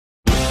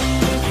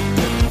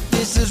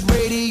This is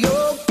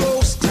Radio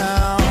Ghost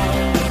Town.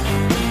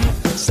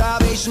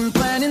 Salvation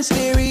Plan in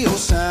stereo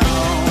sound.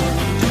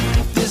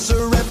 This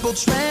a rebel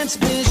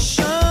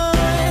transmission.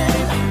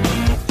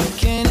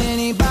 Can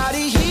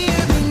anybody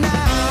hear me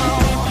now?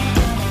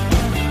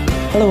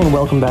 Hello and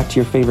welcome back to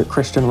your favorite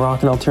Christian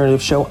rock and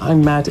alternative show.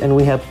 I'm Matt, and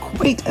we have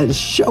quite a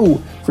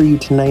show for you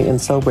tonight in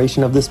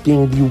celebration of this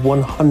being the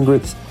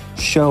 100th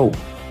show.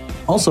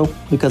 Also,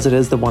 because it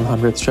is the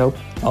 100th show,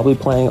 I'll be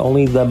playing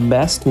only the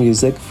best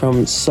music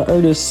from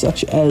artists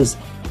such as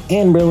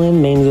Anne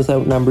Boleyn, Names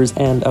Without Numbers,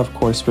 and of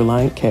course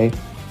Relient K.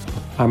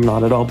 I'm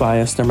not at all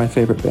biased, they're my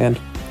favorite band.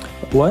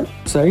 What?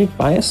 Sorry,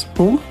 bias?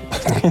 Whom?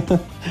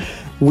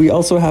 We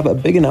also have a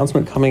big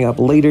announcement coming up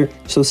later,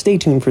 so stay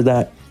tuned for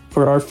that.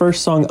 For our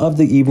first song of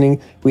the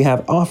evening, we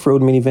have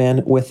Off-Road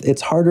Minivan with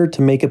It's Harder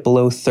to Make It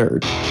Below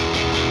Third.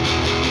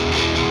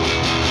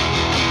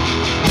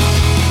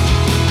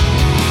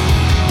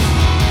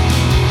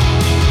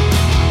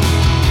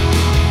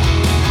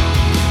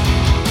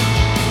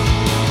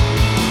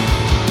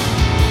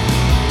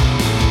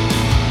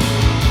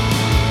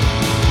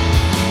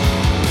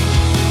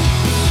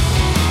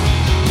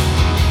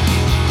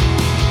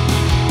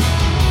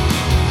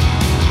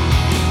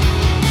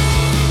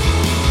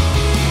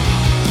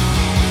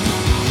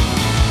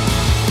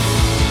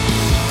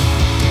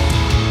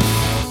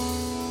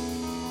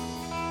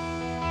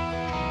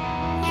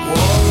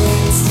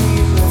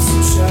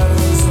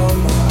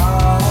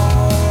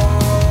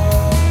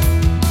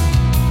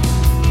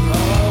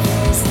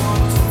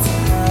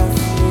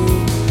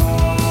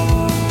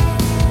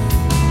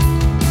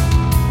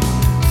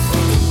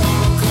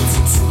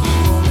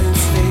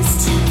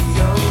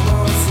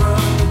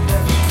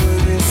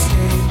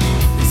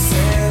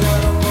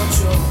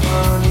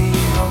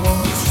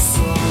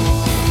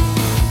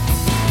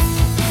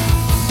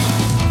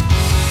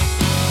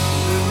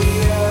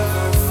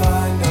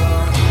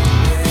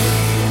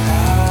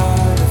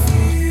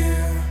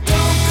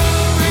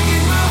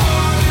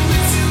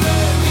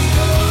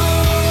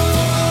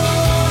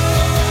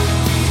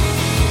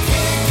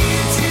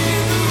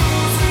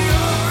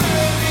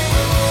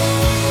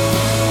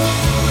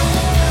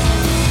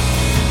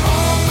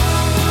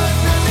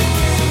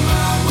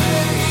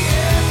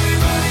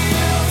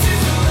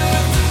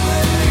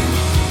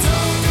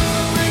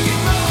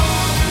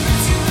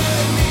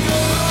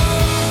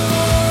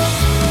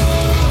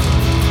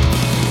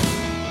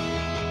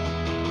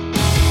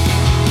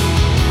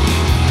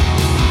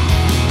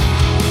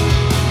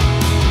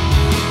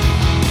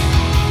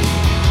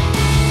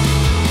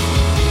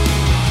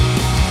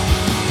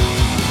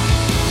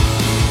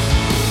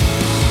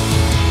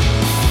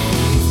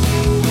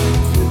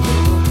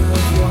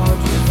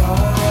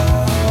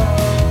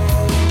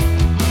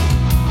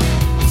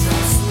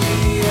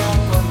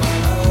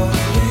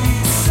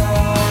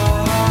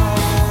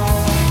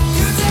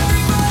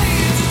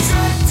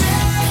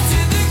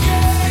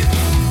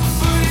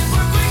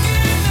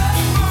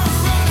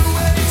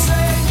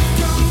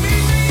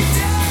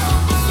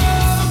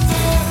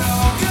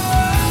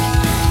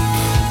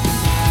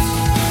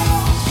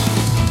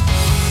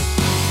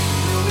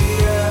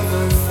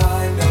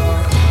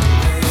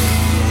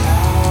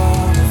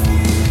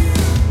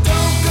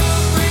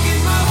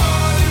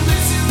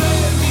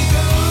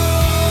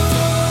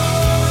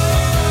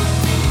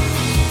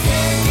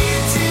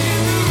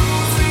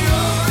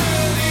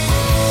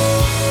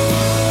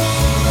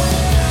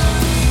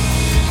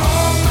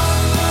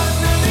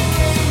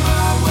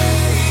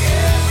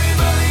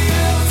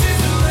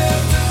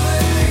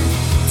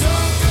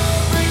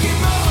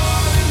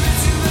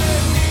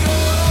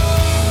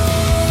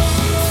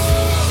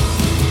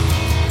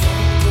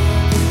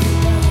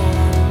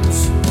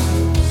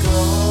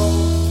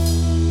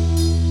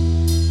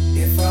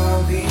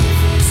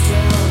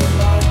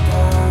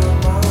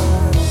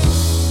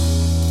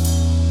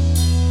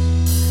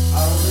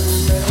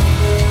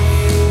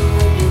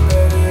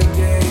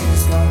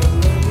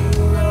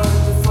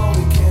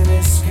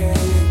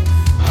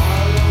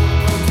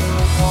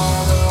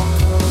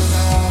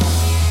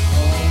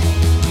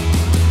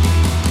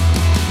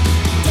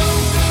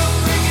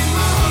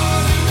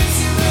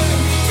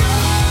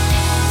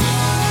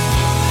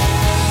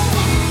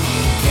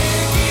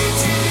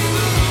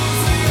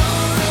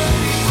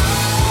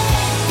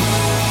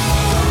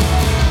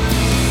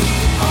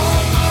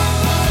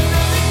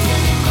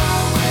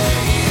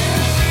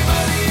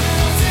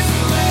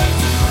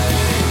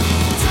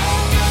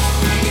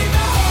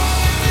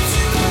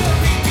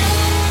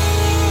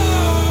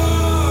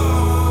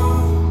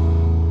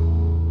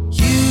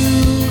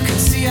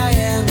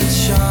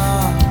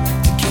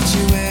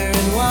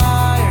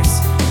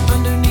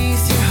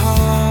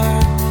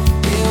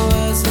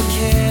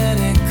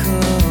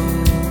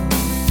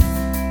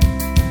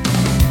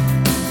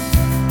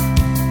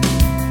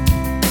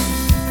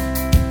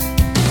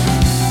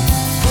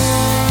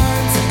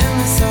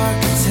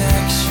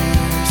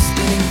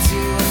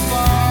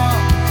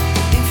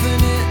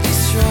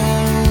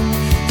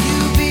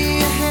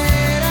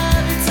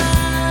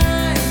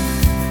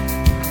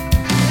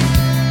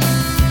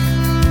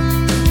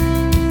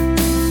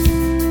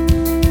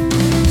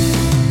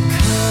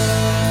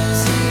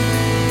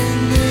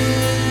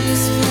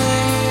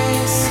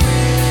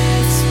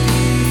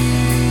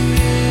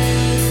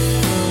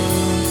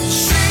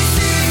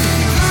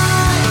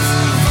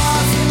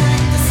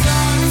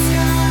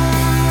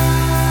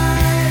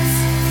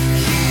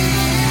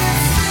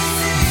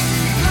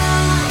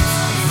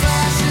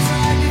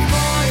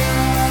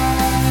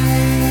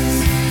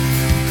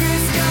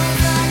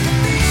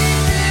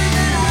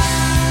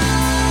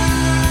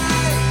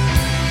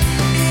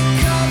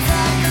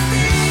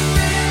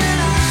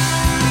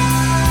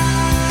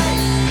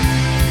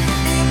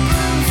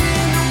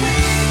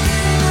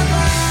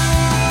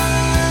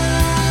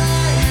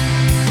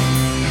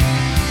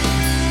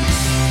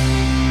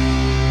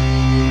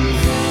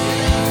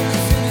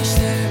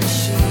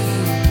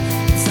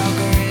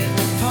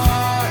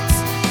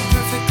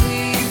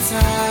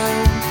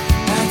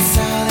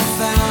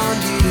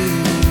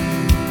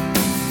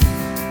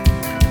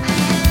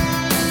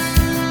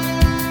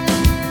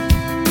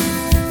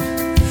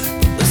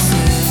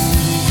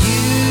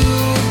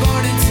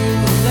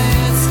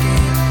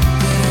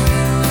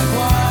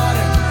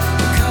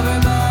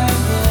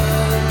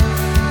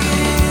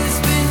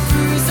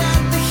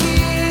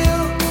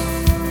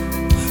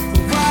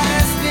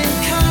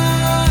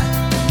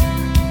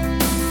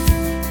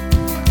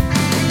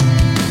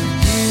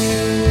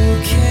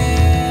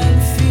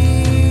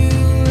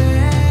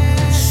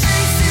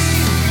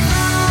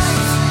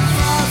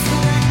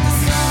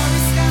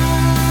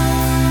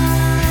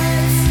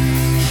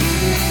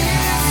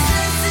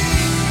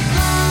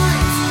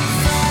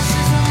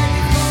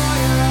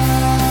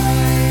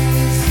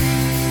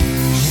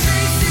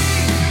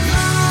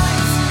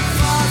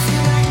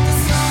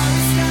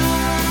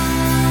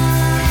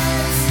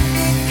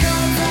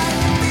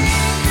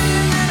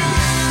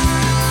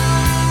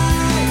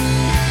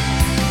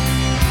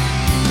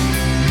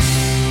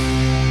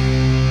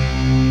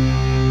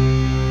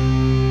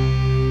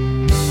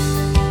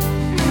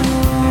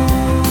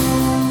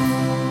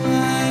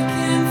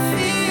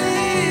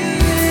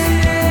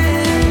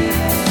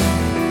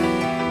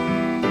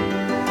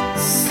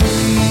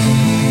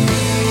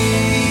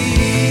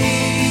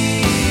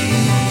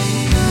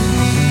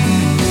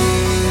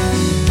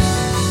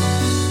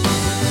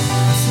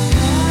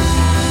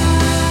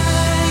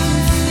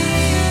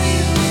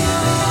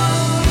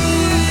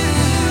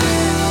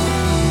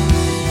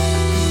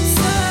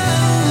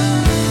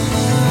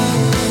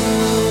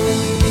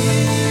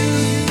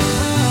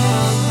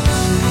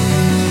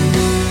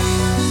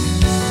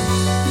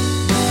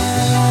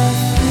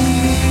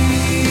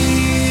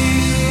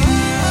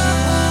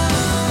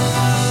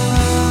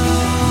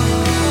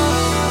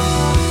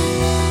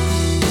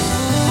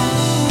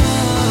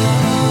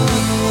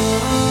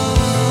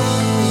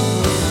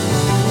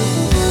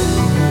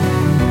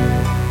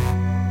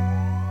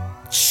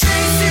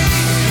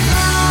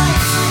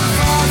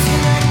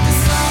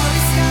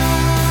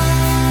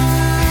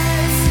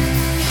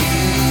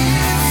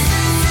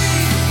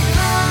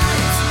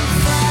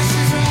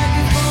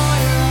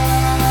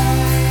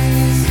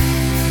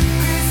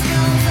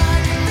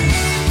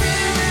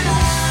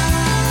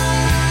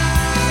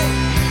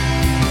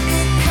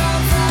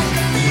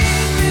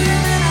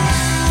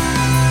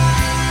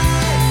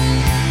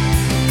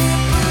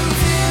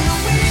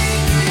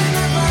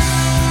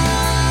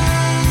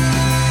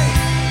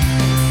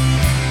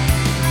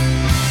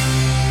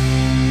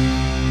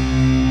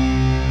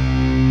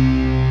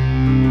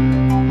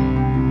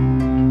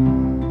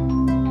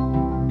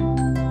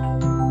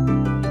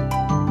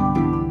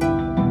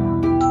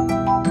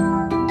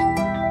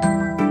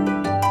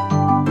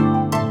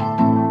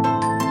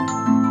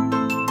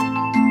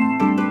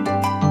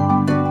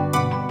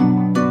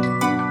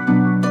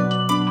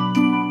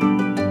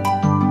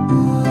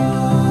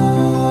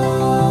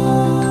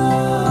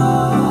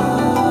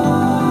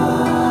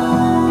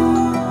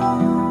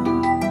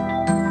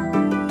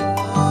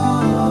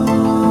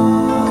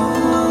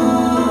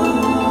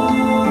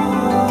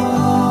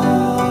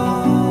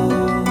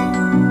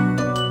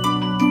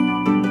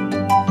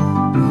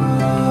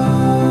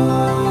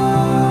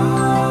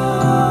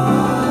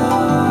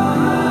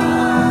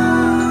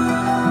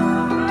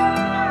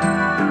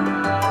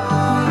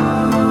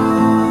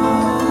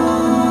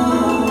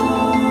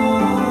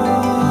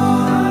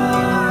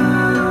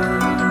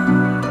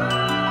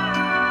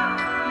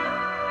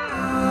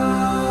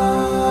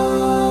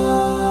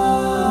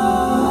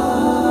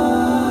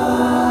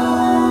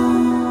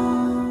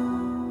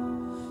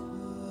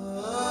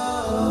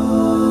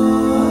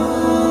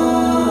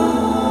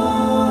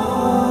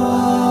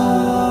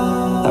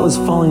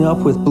 following up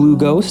with Blue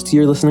Ghost.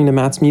 You're listening to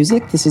Matt's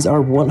Music. This is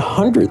our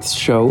 100th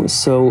show,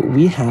 so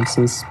we have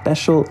some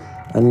special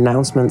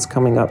announcements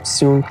coming up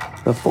soon.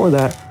 Before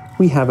that,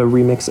 we have a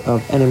remix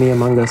of Enemy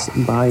Among Us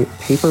by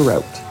Paper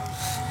Route.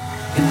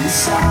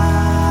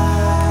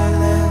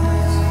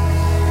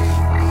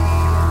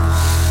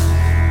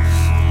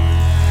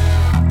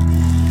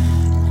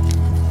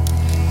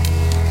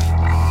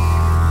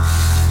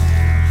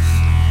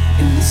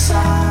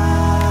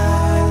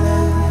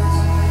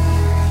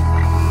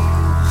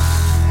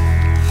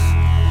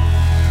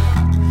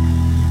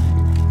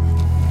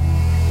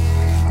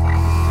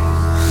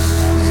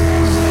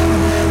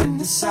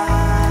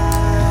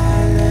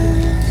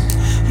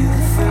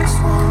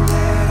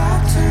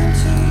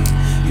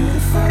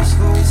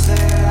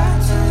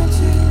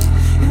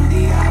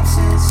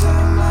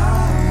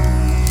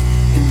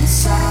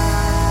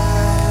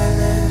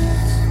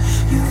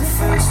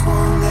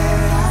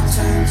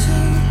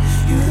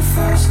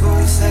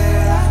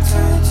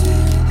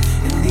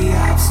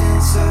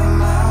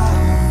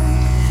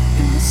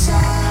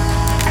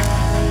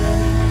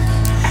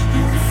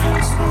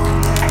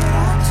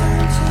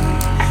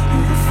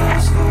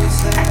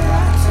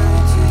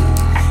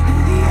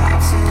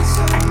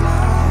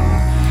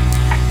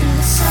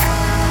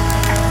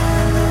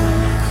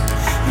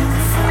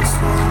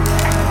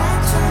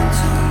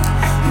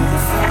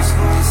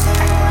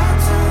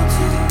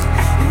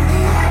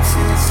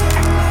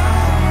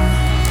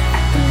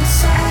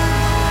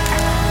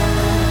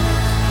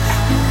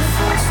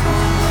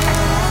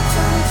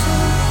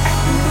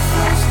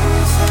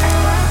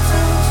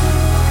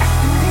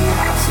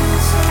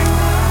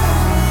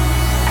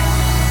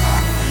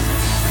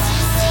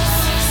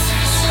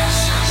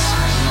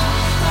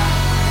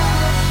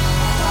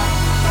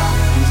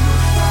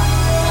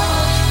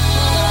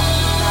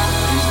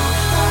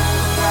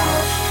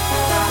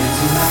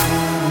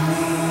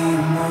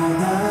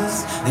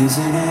 There's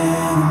an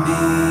enemy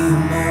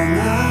among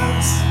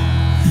us.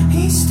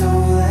 He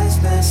stole as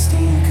best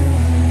he could.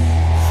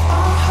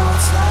 Our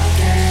hearts like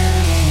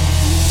animals.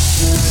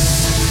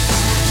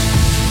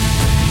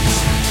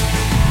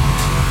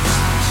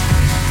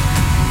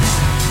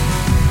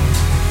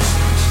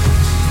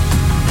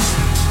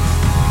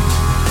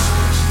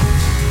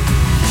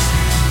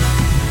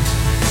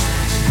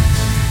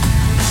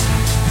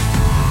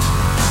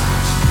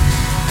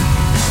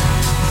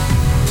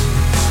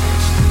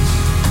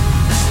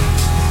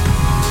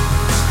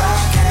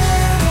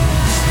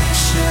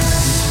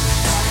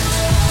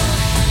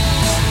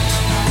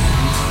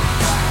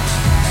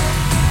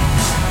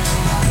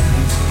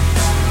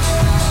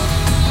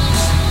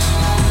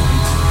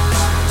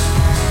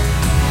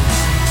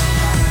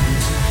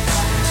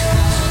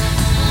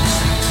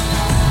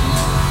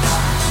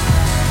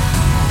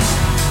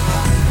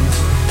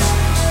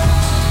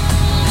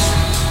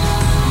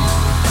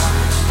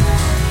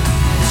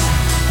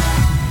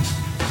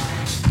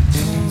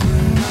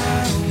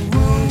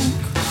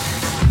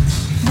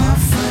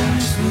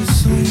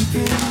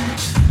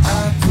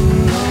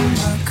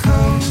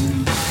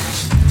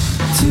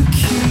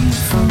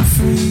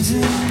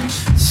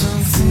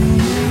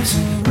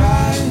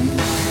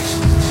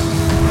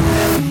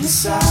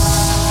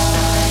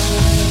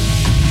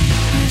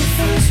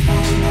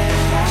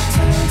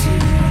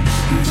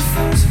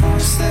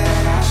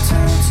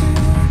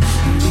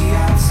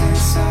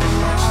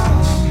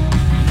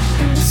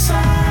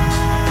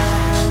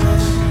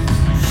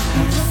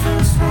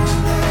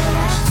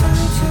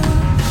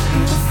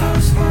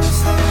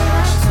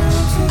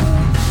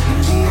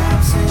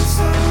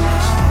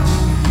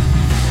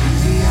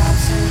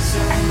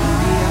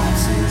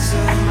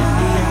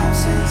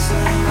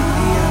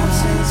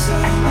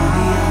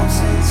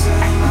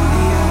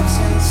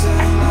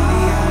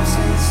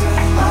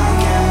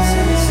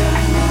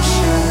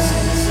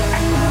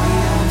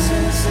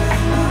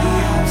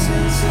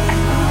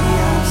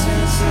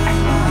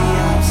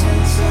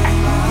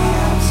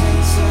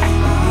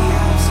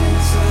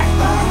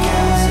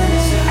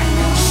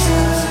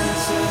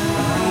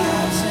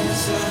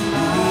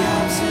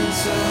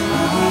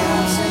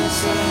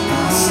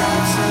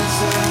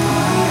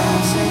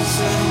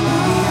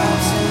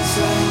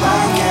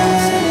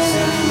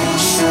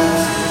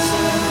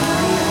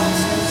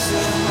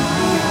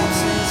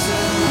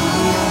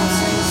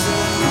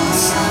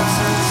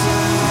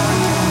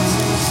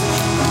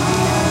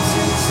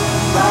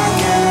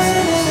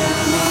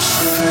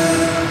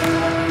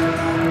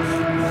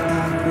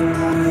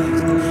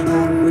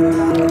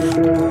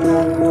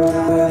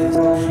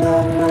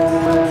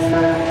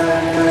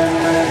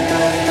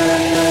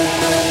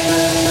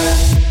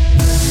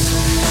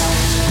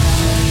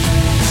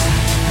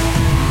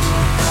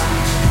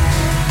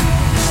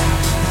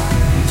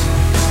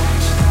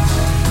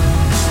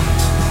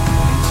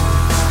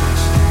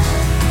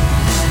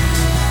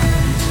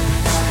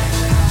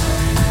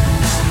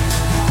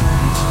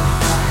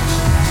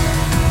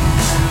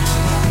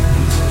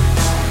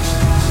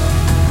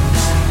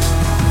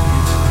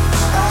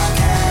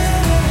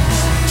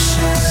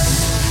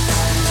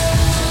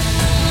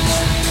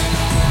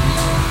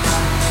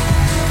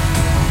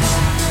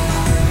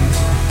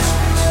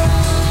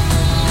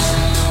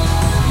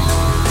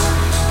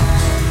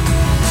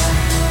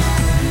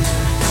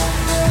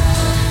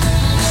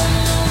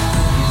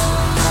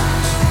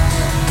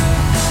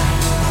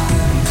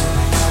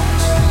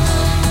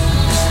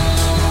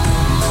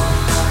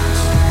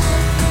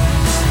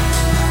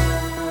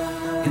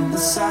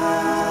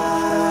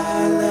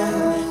 silence.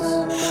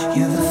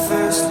 You're the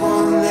first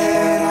one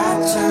that I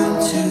turn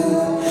to.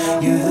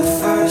 You're the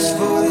first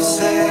voice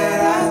that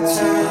I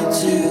turn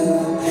to.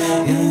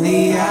 In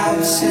the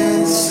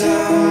absence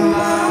of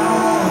my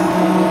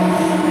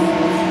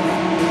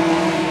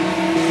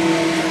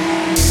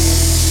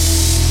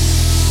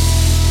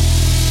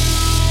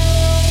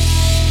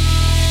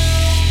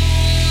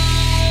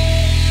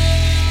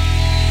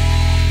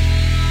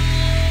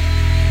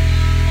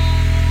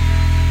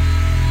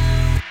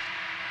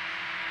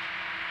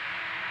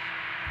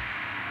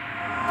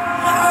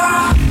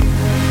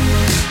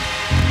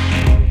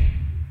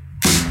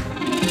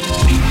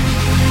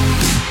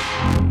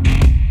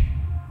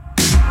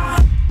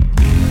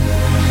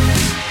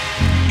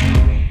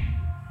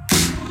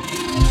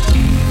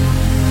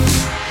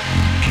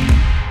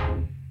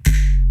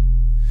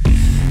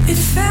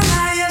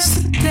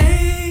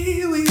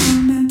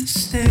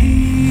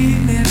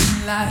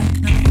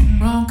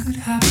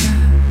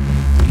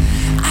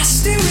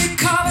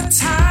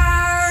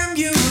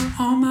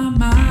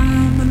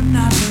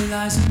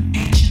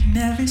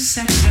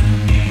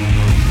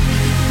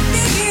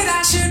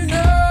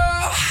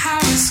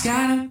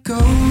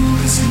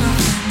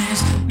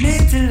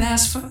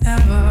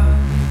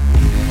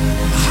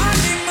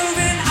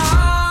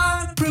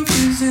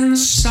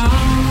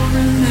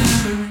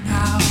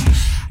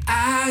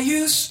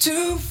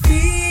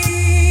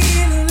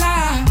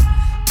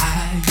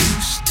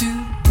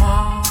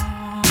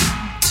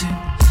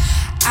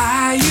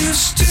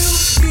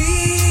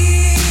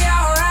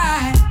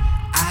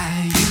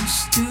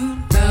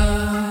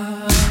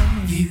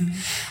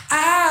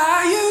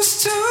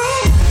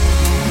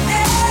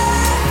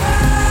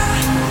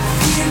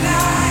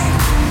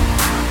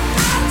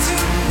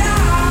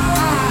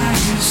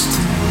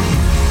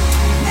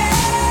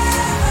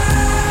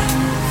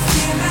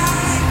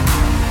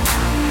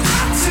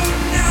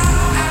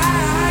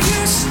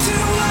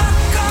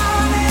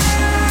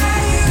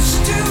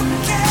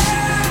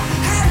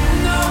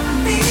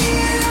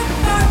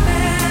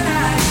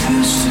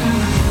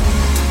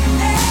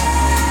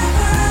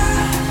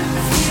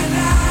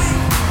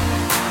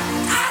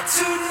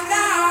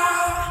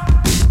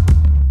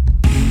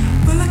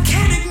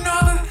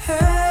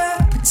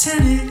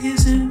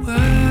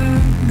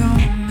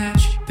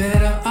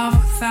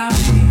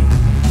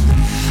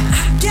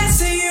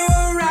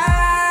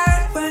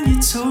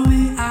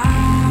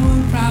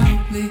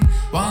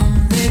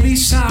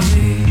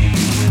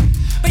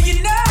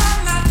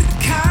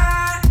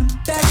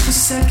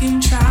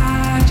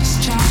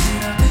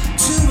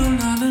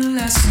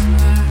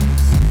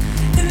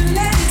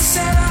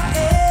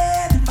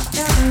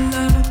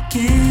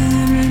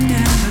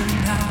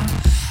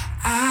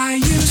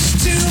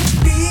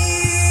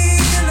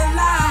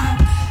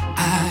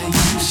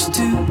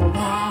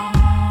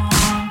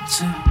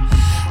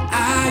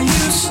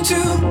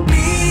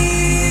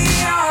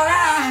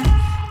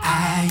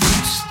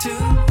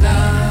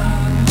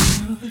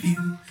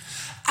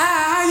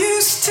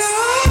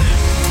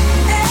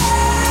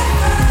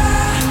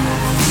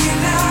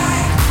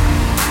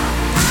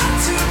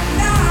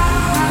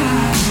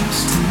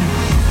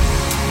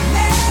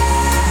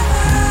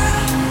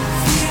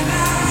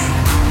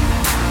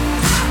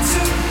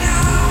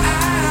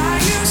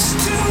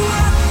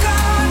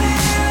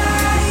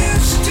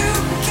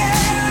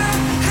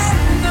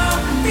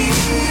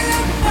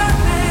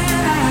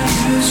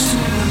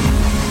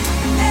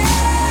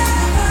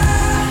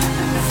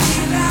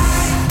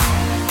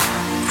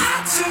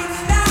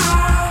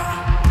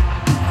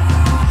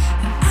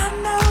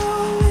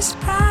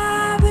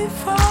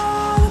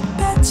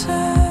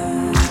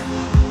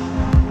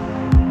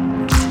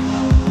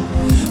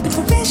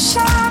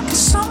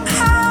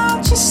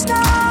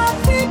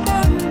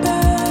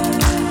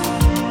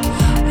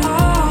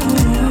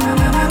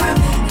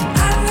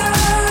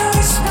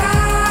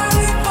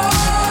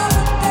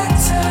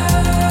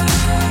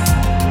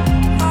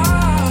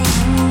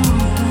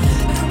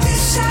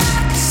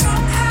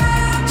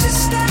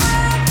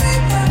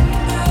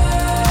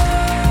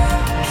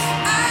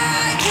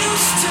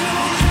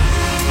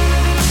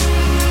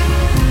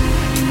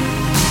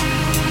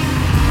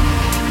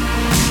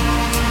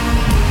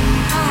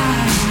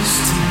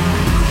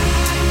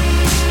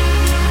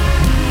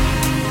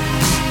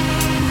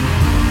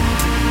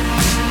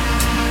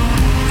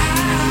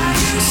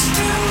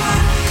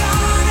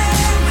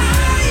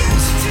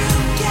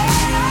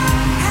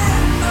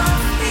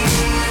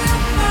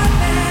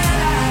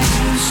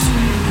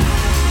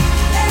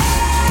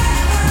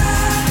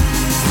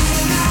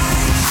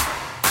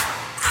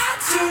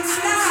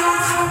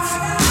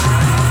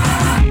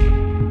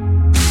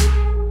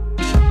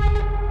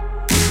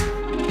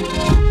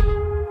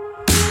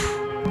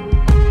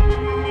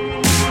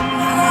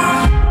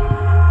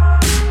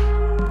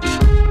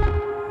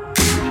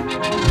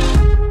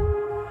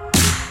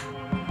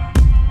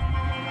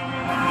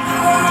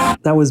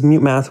That was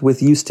Mute Math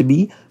with Used to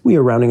Be. We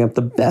are rounding up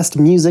the best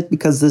music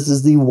because this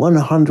is the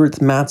 100th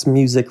Matt's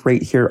Music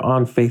right here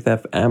on Faith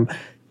FM.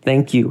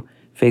 Thank you,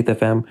 Faith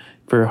FM,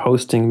 for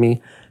hosting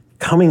me.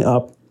 Coming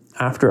up,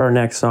 after our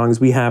next songs,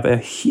 we have a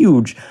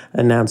huge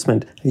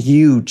announcement.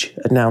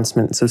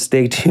 So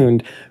stay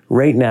tuned.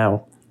 Right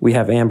now, we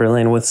have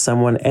Amberlynn with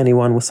Someone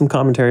Anyone with some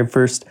commentary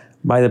first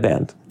by the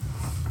band.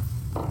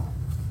 All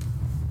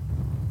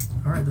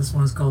right, this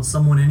one is called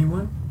Someone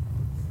Anyone,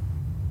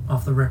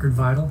 off the record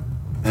Vital.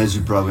 As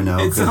you probably know.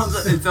 It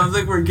sounds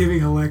like we're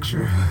giving a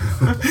lecture.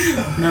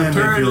 Now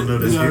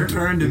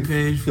turn to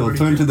page 40. You'll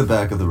turn to the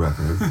back of the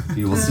record.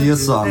 You will see a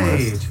song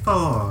list. Page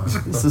 4.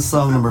 This is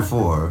song number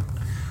 4.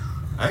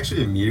 I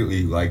actually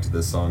immediately liked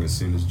this song as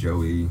soon as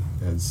Joey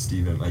and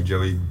Steven, like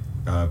Joey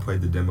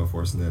played the demo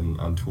for us, and then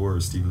on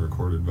tour Steven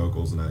recorded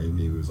vocals, and I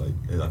immediately was like,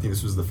 I think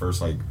this was the first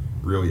like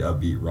really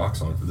upbeat rock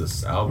song for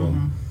this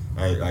album.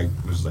 I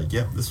was like,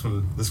 yep, this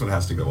one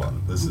has to go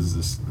on. This is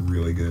just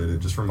really good.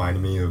 It just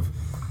reminded me of,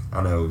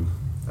 I don't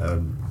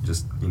know,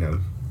 just, you know,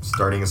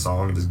 starting a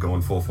song and just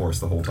going full force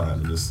the whole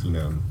time and just, you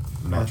know,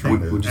 not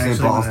trying to... Would you say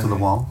balls to the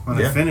wall?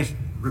 When I finished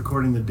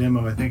recording the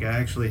demo, I think I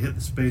actually hit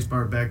the space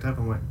bar, backed up,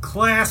 and went,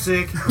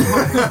 classic!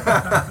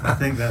 I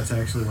think that's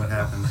actually what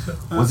happened.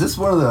 Was this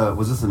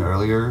an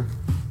earlier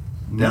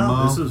demo?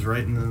 No, this was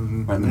right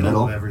in the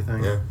middle of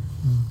everything. Yeah.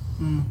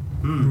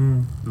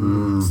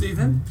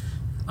 Steven?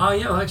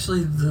 Yeah, well,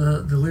 actually,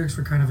 the lyrics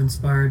were kind of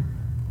inspired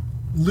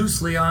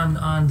loosely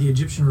on the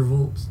Egyptian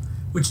revolts,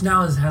 which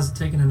now has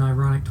taken an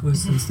ironic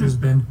twist since there's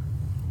been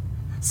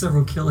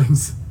several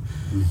killings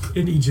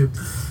in Egypt.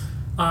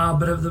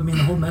 But I mean,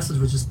 the whole message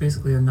was just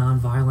basically a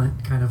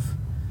non-violent kind of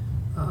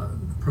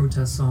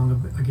protest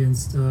song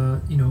against,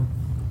 you know,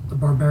 the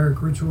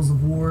barbaric rituals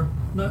of war.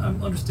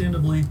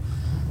 Understandably,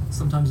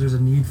 sometimes there's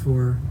a need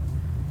for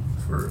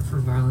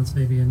violence,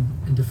 maybe in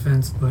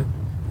defense. But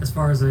as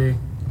far as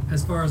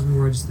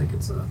war, I just think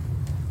it's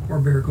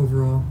barbaric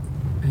overall.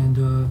 And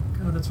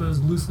kind of that's what it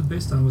was loosely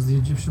based on, was the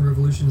Egyptian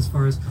Revolution, as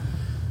far as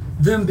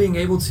them being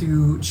able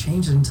to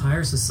change an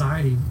entire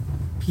society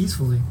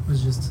peacefully. It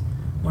was just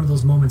one of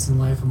those moments in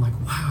life. I'm like,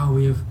 wow,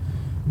 we have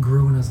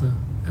grown as a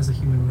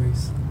human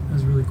race. It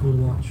was really cool to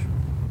watch.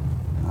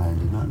 I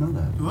did not know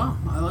that. Wow,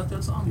 I like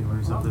that song. You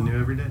learn something new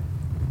every day.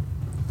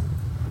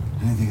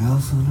 Anything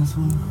else on this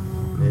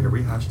one? Man, are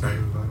we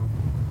hashtagging Vital?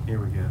 Here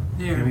we go.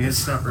 Here. Can we hit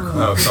stop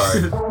recording? Oh,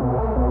 sorry. See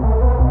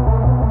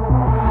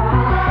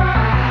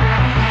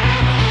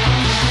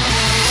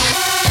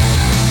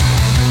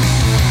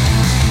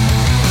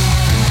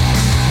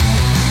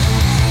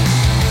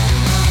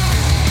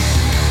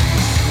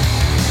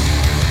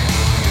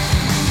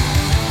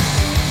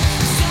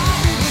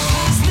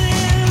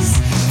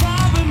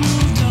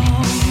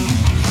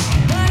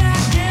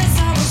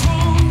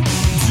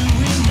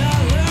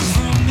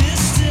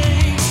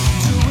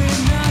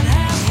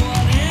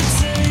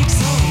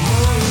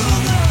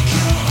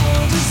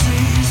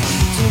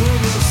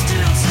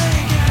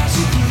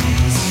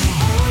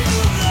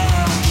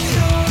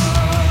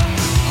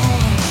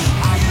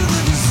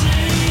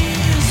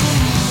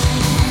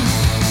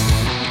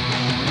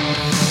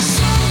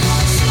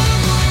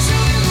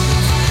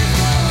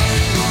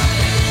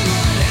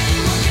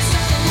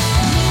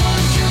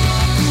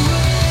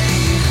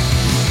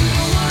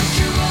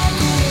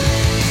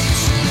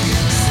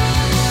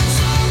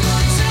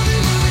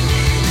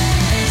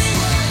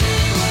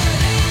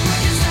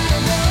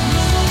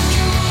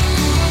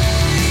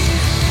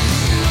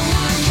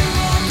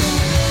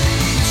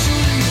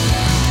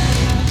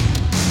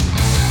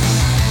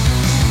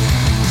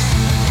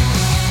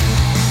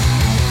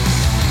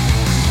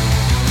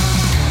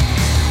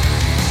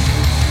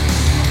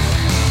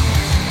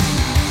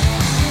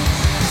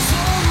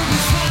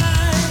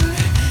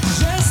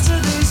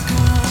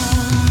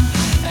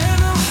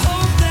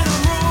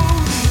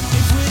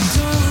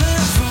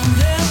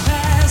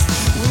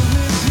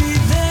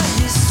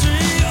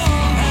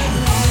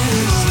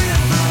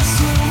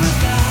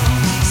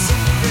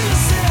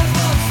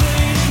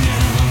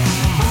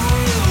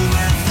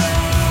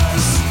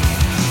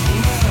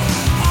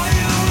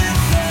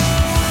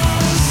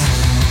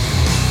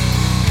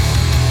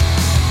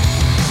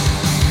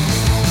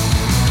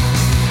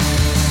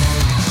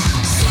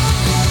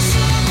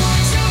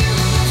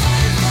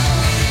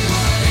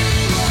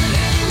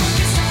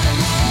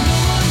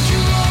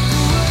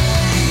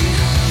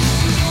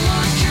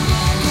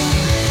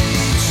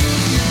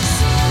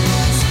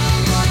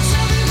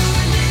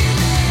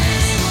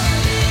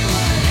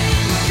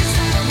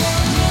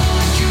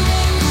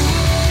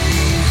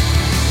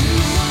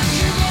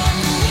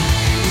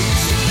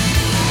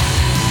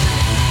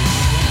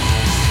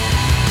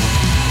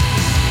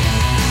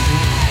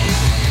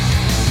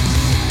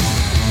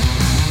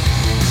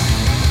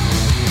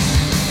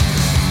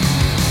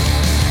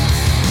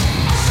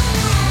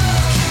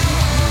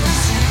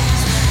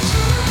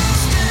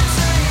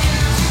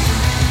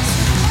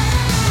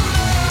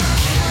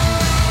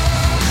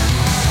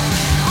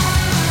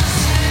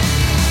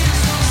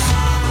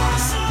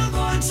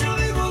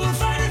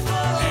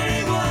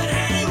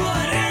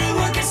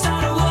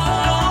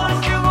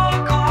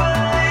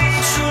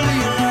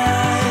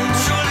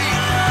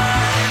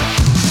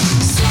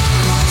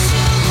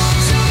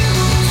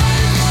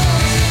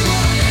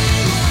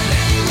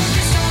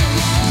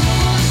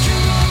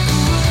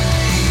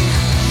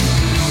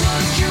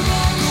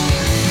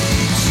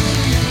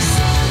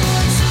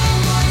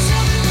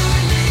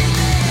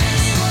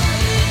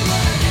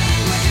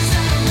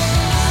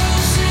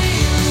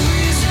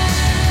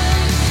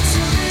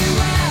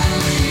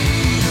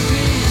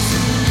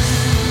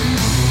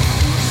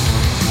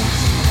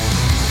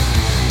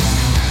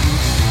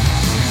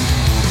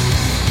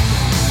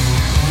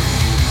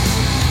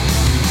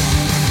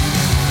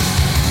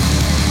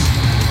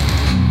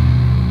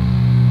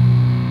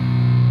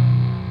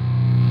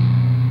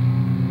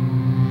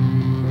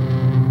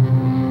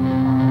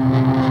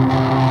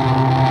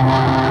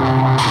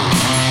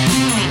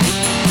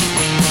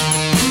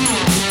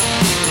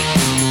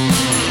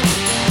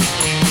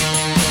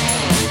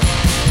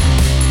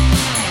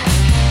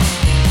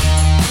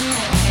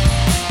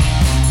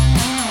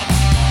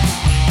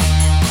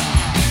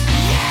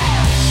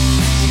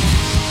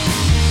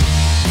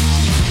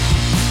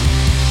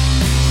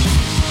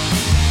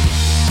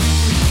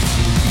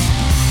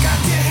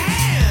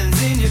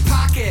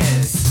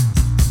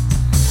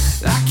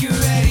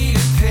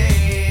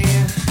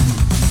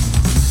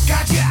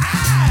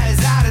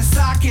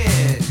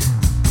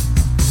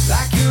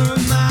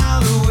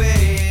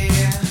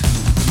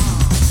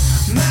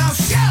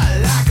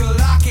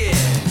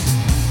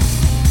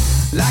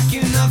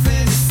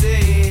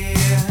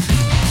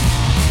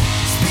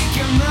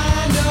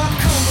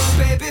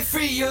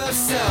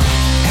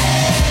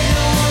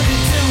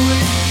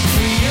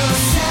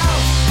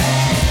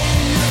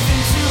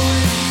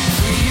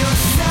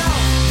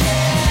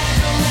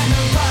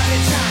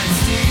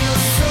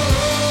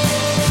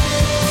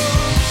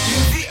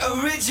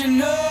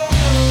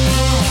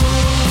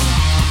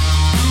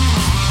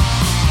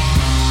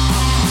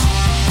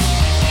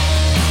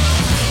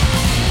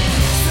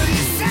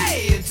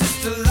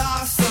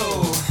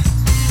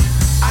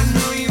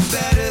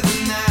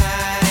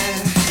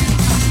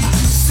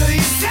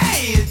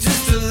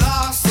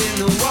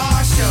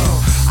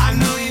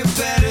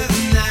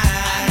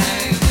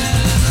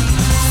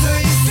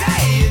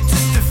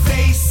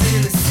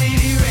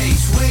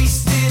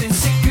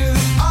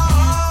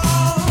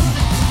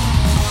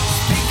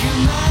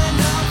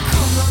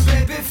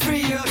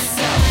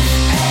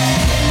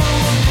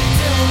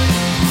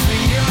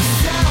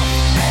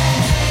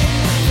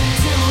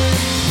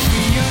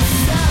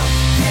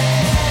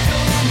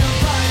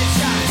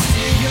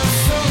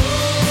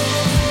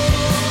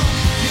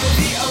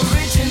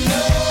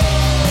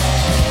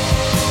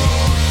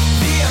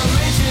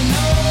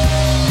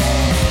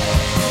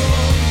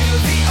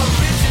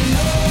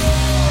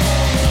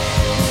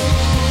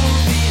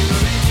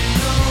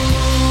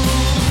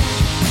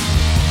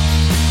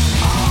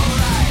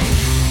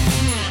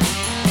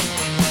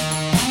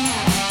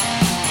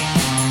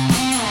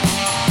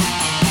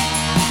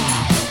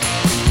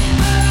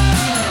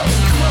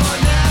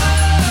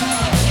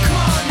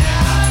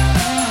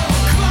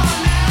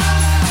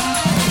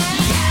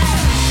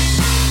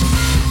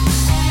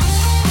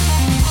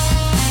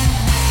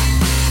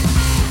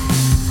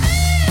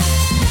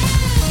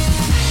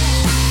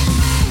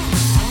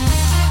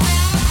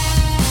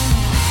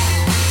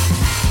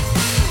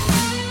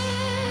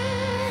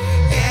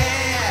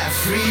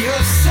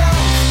yourself.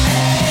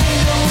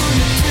 Ain't no one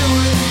to do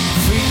it.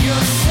 Free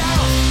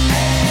yourself.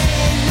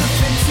 Ain't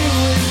nothing to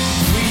it.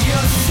 Free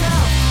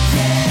yourself.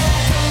 Yeah,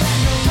 don't let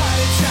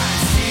nobody try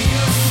and steal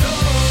your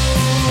soul.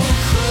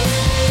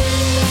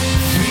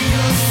 Free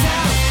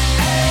yourself.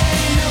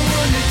 Ain't no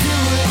one to do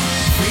it.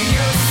 Free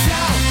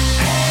yourself.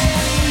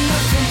 Ain't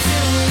nothing to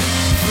it.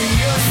 Free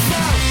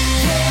yourself.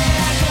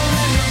 Yeah, don't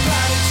let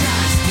nobody try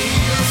and steal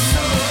your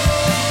soul.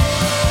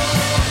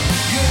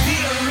 You're the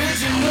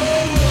original.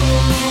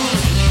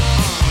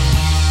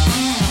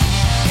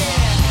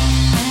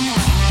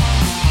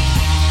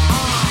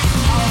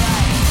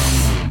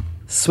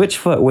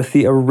 Switchfoot with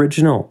the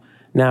original.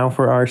 Now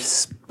for our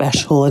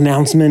special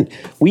announcement,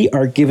 we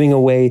are giving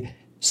away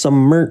some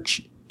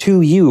merch to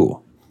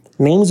you.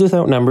 Names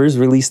Without Numbers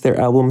released their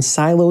album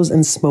Silos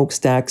and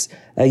Smokestacks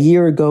a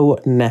year ago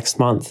next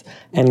month,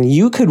 and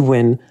you could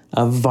win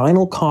a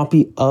vinyl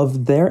copy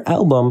of their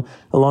album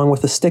along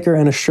with a sticker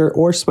and a shirt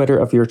or sweater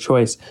of your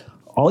choice.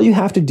 All you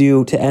have to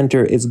do to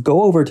enter is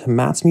go over to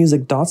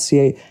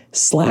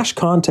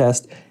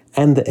mattsmusic.ca/contest,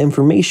 and the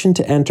information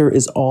to enter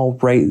is all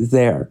right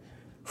there.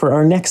 For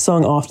our next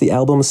song off the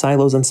album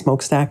Silos and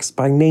Smokestacks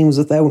by Names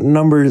Without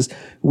Numbers,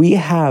 we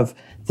have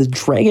The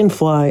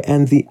Dragonfly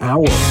and the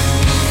Owl.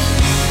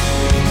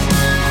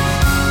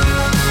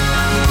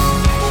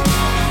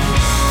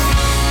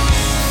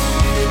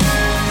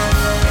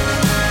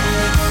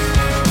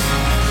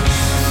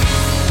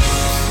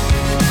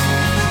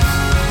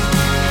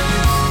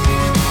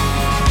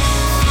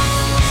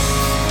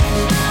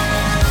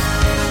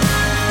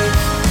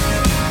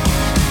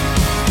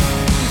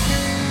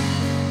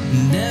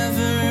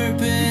 Never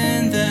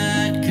been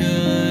that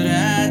good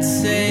at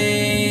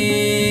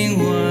saying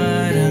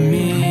what I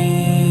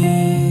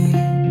mean.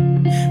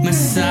 My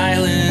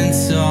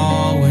silence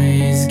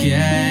always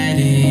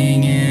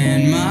getting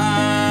in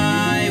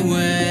my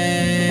way.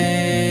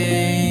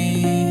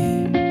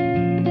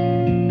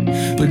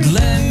 But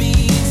let me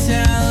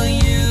tell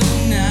you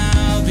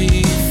now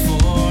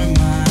before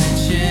my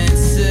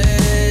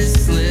chances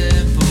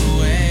slip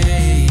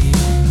away,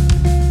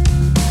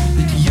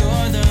 that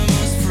you're the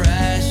most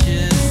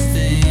precious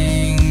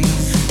thing.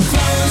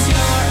 Close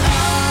your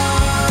eyes,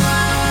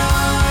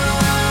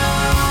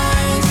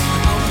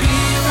 I'll be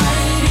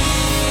right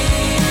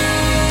here.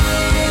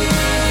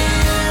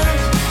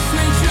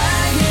 Sweet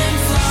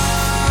dragonfly,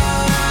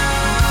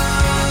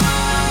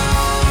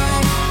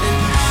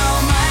 and how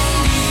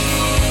mighty.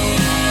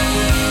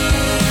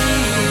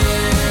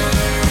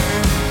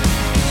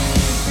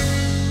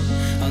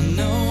 I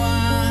know I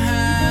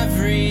have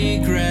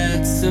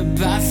regrets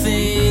about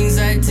things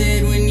I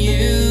did when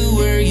you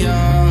were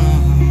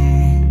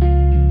young.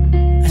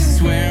 I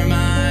swear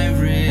my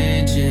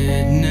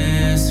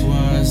rigidness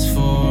was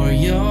for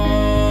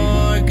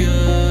your good.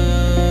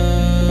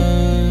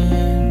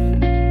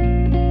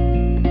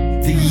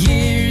 The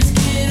years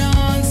get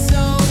on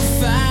so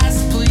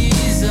fast,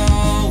 please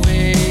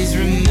always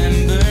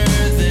remember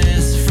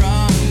this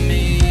from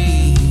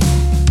me.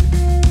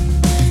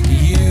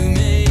 You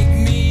make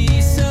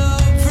me so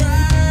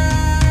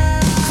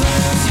proud.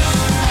 Close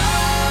your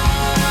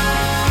eyes,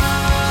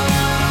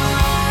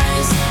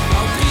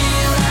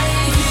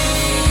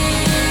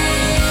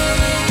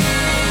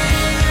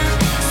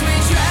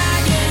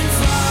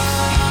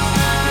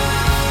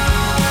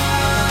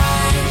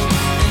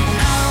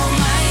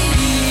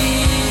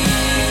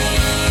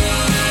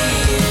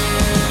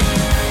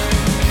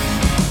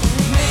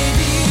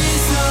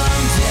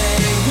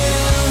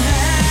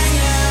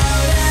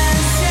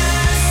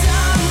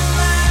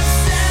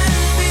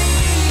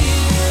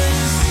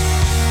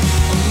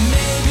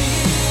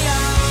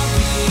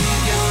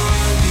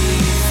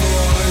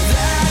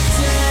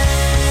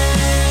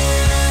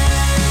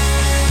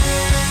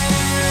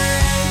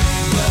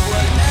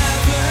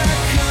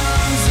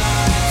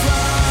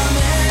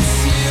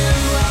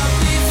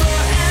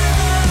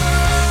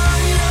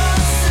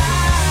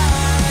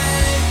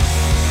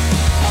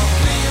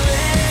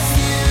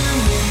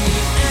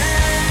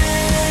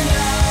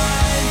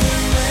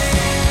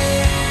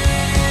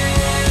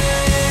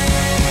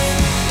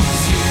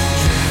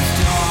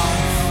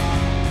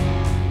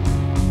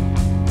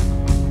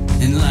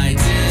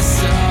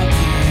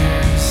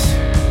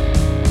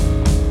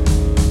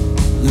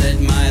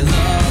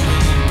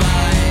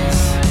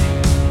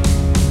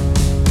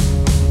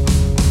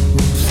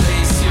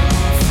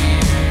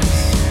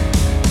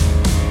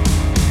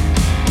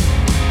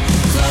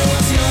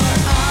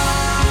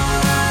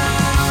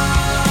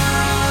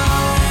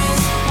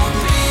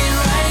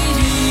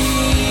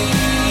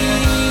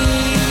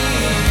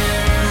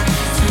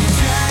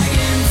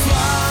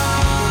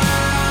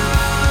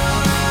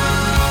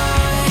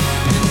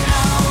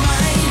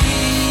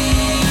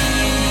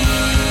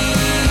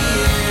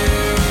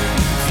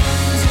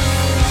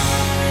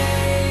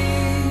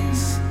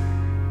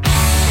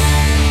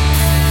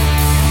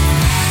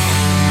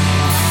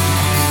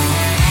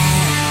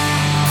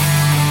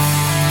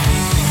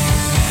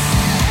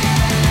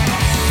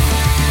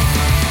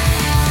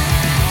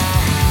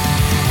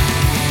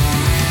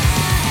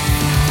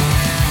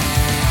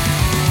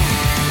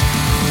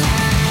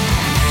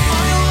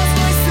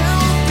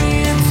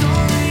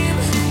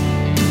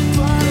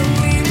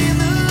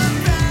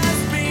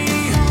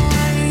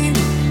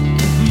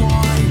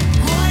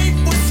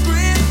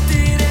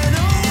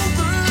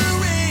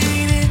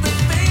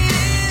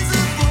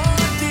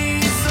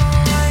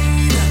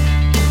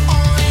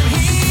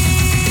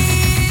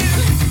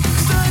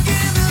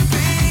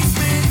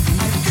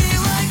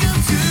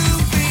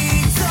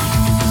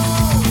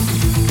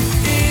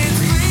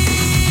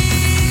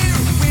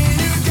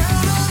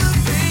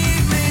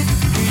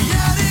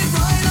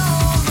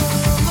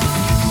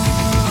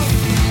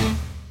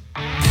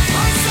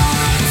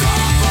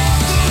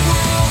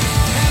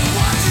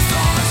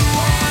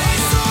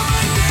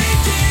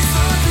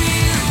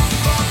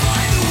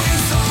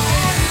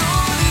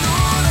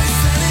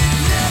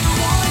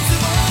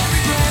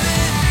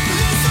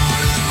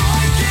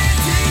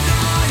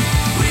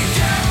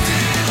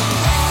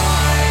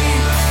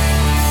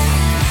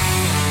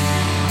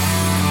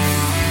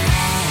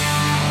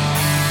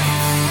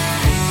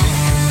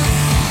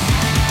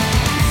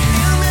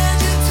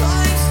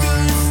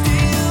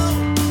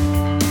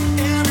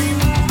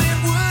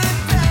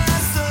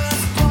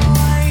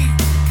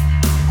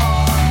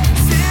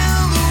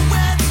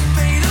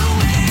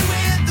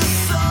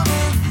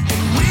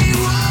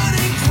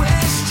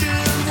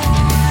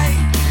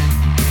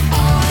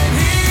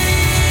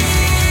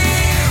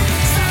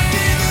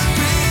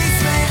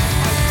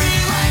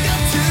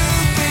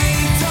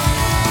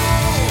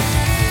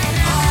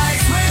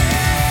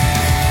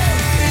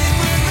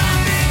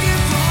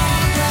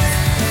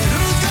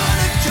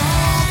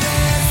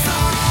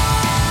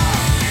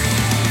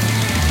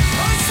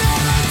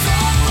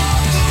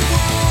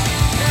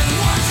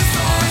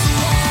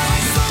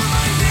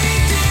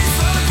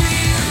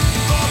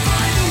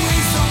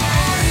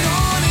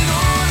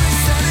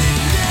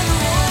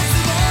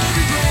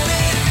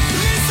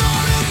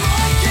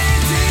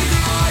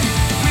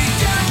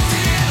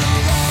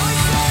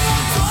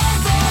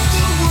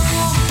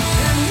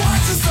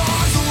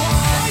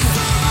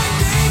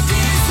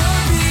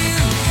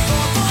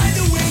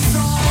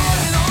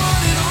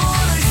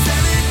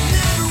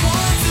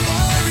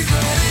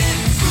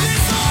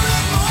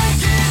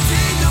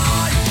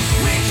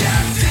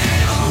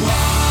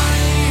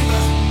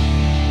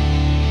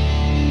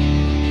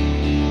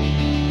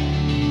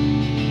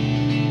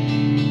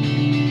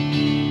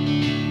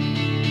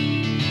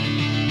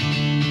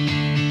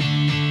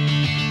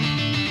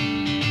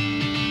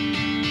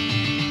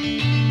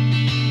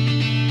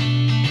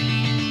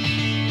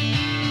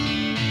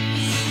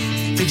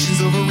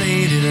 Fiction's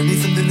overrated, I need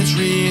something that's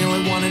real.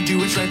 I wanna do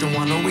what's right, don't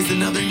wanna waste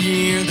another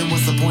year. Then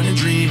what's the point of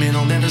dreaming?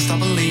 I'll never stop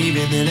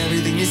believing that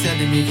everything you said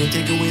to me can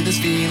take away this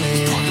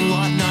feeling. Parking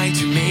lot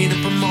nights, we made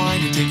up our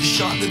mind to take a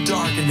shot in the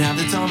dark and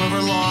have the time of our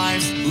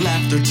lives.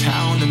 Left our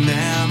town to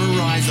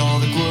memorize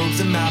all the globes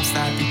and maps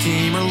that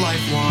became our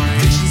lifeline.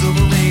 Fiction's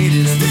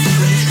overrated, I need something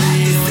that's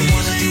real. I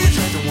wanna do what's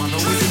right, don't wanna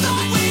waste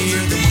another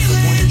year. Then what's the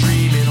point of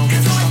dreaming? I'll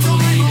never stop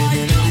believing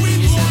that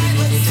everything you said to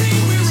me can take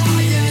away this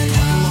feeling.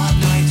 Parking lot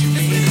nights, we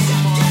made up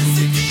our mind to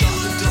take a shot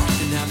in the dark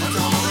and have the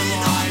time of our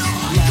lives.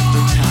 Left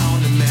our town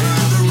to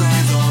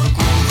memorize all the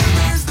globes and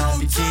maps that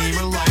became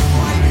our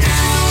lifeline.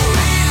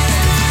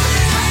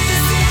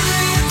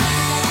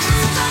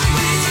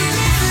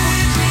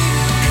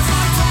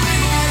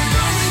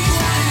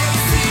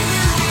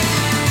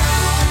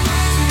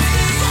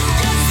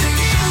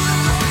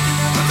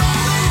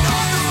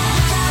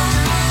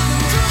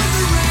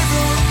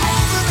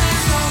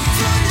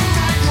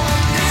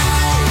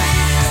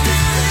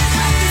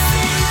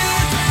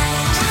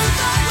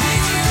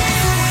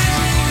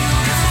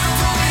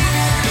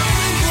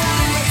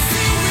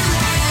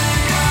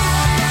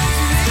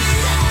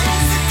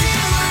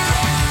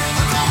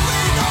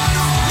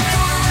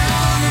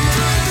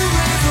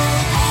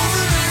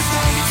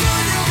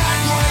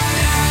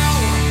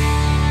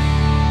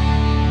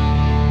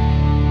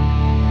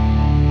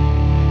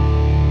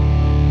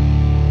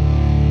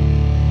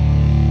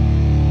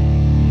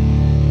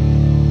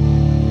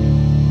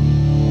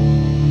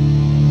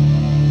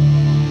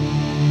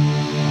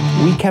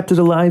 We kept it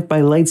alive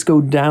by Lights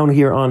Go Down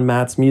here on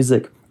Matt's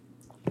Music.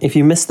 If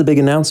you missed the big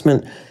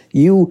announcement,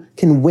 you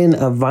can win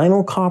a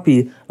vinyl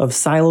copy of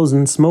Silos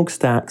and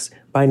Smokestacks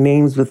by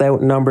Names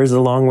Without Numbers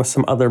along with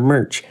some other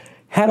merch.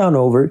 Head on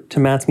over to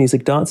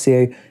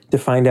mattsmusic.ca to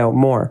find out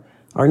more.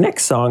 Our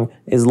next song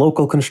is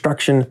Local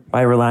Construction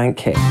by Relient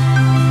K.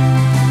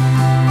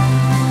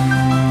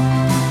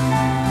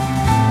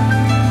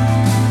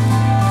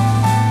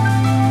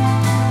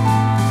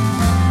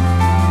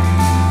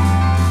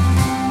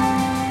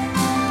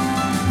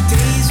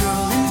 Days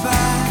rolling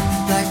by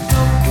like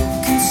local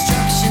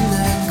construction.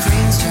 The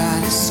cranes try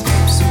to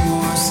scrape some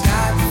more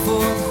sky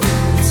before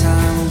quitting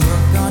time.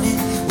 Work on it,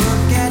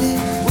 work at it,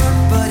 work,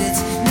 but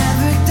it's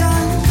never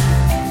done.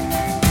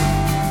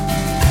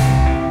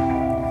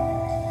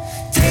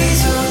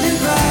 Days rolling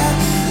by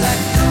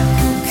like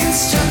local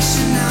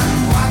construction. I'm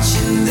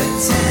watching the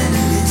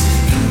tenements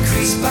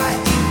increase by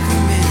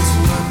increments.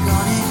 Work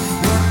on it,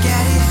 work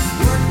at it,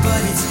 work,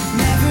 but it's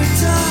never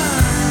done.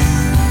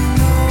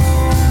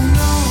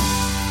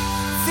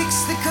 Fix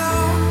the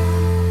car,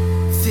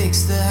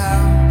 fix the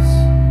house,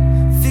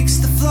 fix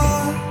the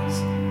flaws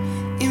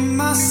in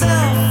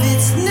myself.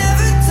 It's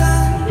never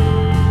done.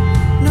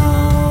 No,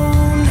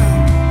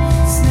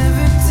 it's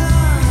never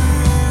done.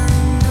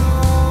 No,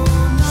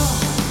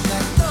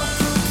 like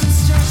local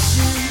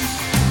construction.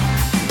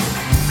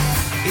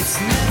 It's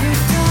never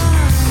done.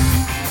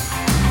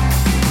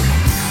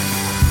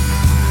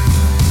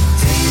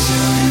 Days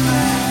rolling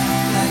by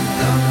like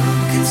local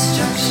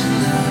construction.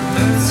 The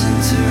birds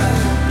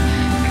interrupt.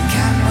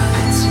 Cat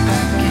mites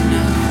backing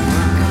up,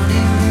 work on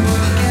it,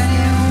 work at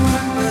it,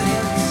 work, but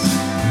it's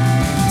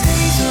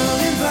days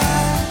rolling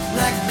by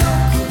like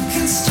local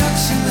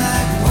construction,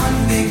 like one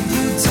big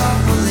blue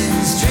tarpaulin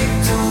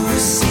draped over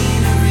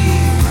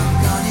scenery. Work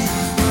on it,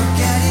 work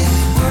at it,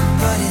 work,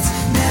 but it's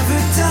never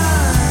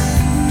done.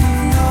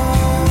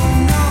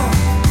 No,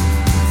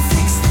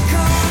 fix the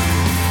car,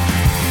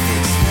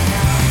 fix the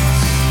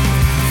house,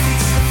 fix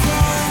the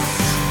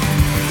flaws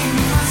in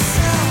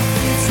myself.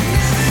 It's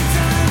never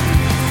done.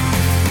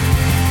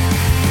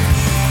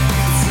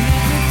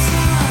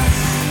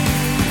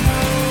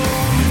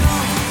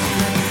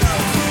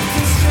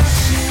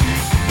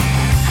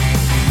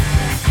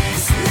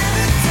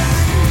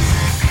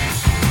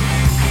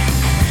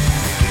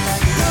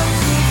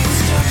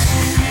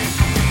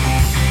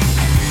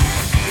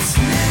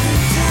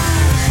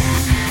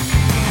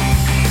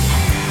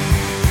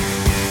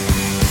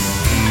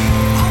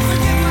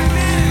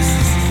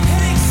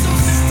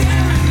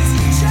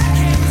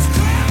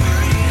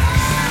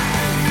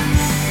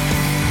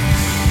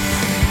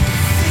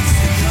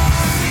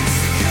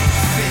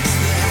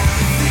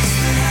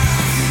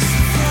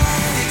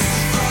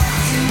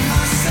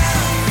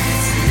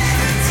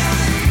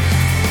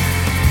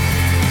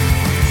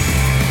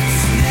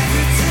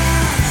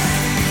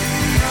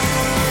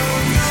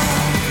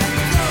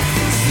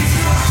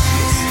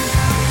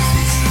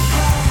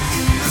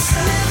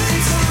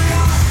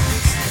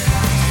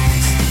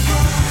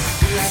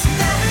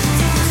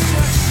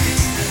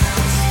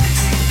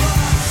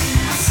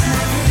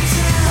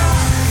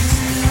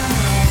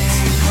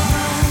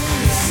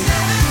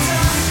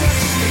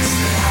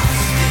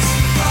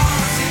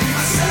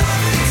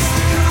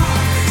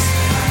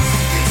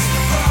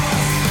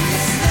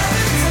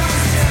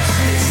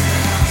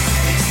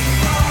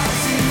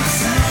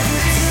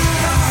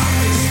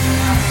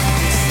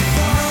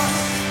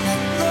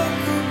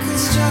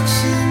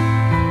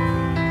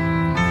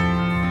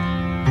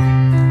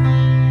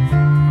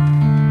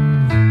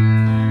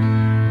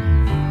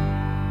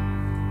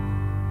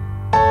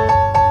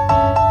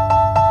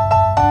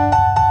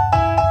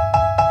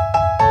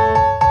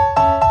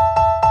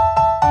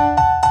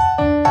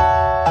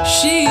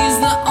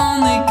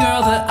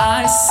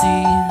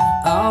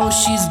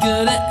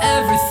 good at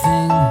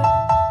everything.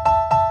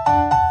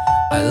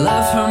 I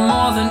love her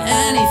more than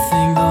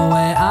anything. The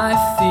way I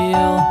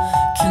feel,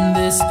 can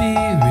this be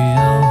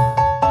real?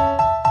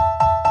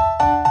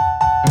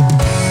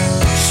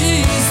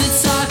 She's the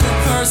type of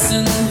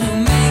person who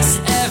makes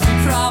every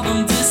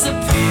problem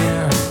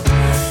disappear.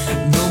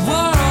 The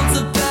world's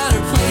a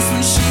better place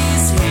when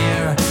she's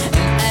here.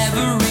 And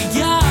every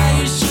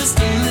guy is just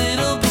a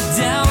little bit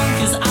down,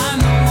 'cause I'm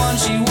the one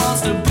she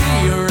wants to be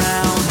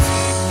around.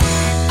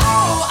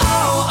 Oh,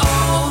 oh,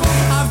 oh,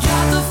 I've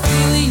got the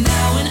feeling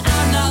now and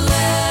I'm not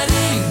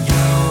letting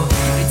go.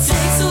 It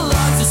takes a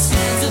lot to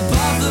stand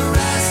above the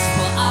rest.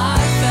 Well, I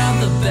found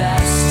the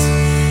best.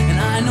 And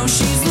I know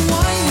she's the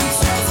one who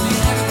tells me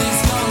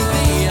everything's gonna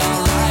be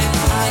alright.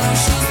 I know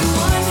she's the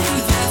one who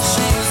gets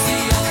shamelessly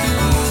all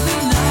through the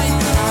night.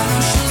 I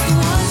know she's the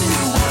one who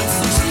wants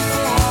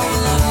 64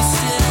 will love me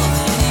still,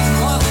 and even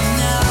more than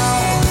now.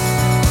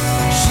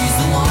 She's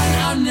the one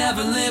I'm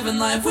never living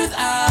life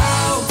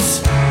without.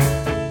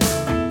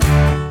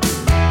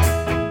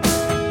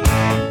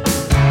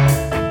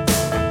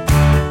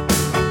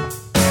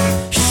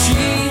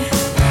 She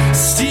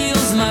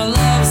steals my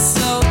love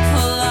so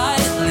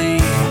politely.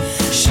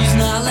 She's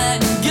not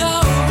letting go,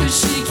 'cause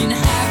she can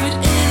have it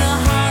in a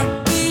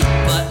heartbeat.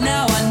 But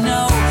now I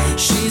know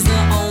she's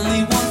the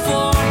only one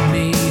for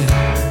me.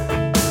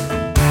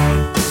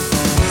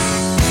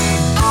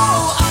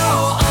 Oh,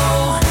 oh,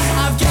 oh,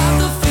 I've got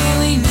the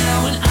feeling now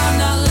and I'm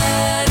not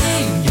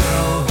letting go.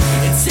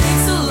 It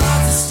takes a lot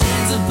to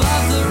stand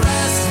above the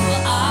rest.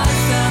 Well, I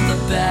found the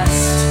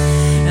best.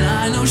 And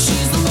I know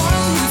she's the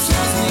one who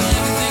tells me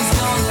everything's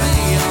gonna be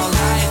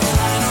alright.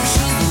 I know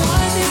she's the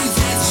one who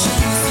gets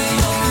shamelessly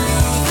all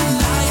through the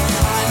night.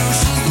 I know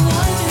she's the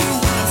one who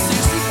wants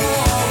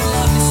 64 will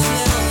love me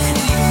still, and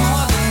even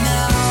more than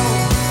now.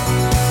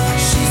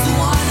 She's the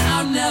one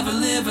I'm never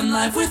living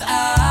life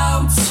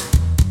without.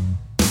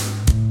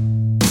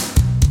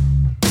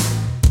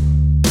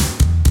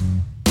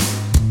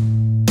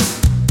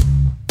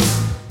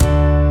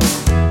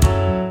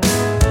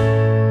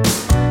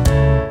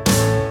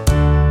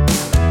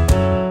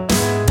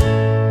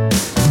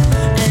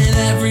 And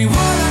every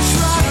word I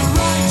try to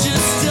write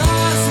just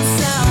doesn't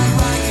sound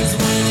right, 'cause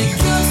when it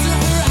comes to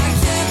her I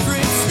can't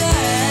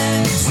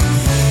pretend.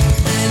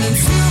 And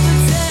until the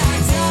day I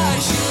die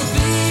she'll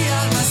be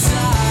at my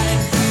side.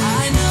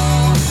 I know,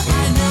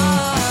 I know,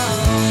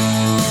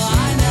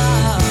 I know.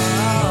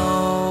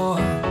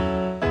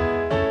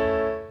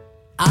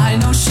 I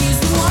know she's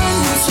the one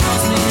who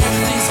tells me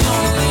everything's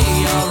gonna be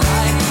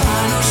alright.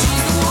 I know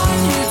she's the one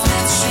who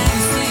gets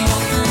shamelessly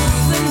all through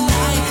the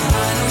night.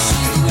 I know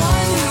she's the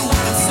one who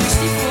wants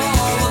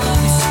 64 will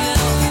love me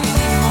still, and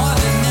even more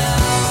than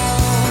now.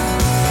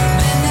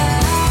 And now,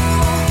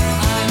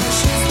 I know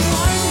she's the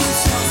one who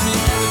tells me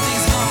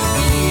everything's gonna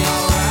be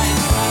alright.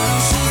 I know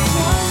she's the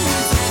one who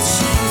gets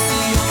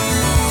shamelessly all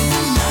through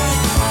the night.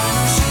 I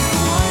know she's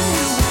the one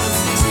who wants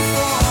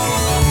 64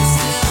 will love me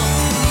still,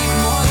 and even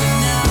more than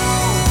now.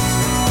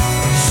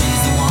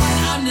 She's the one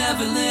I'm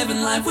never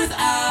living life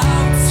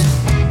without.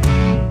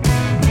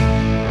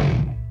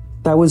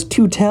 That was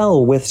To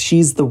Tell with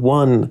She's the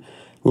One.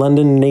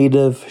 London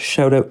native,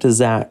 shout out to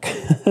Zach.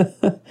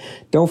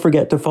 Don't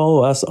forget to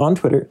follow us on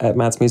Twitter at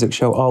Matt's Music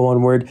Show, all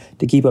one word,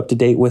 to keep up to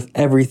date with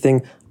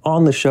everything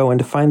on the show and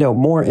to find out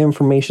more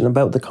information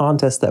about the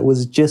contest that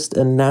was just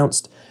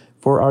announced.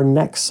 For our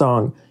next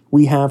song,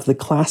 we have the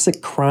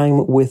classic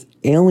Crime with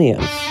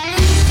Alien.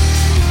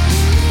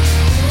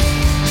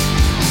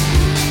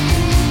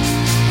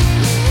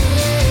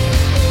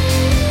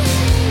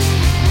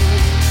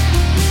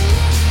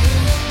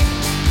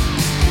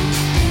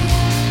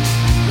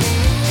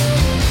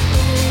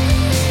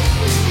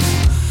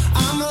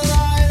 I'm a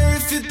liar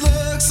if it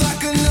looks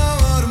like I know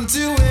what I'm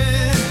doing.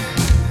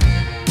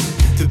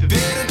 The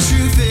bitter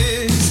truth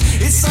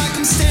is, it's like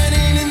I'm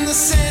standing in the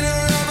center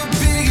of a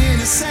big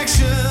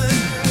intersection,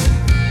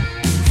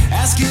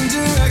 asking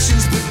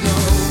directions, but no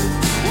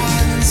one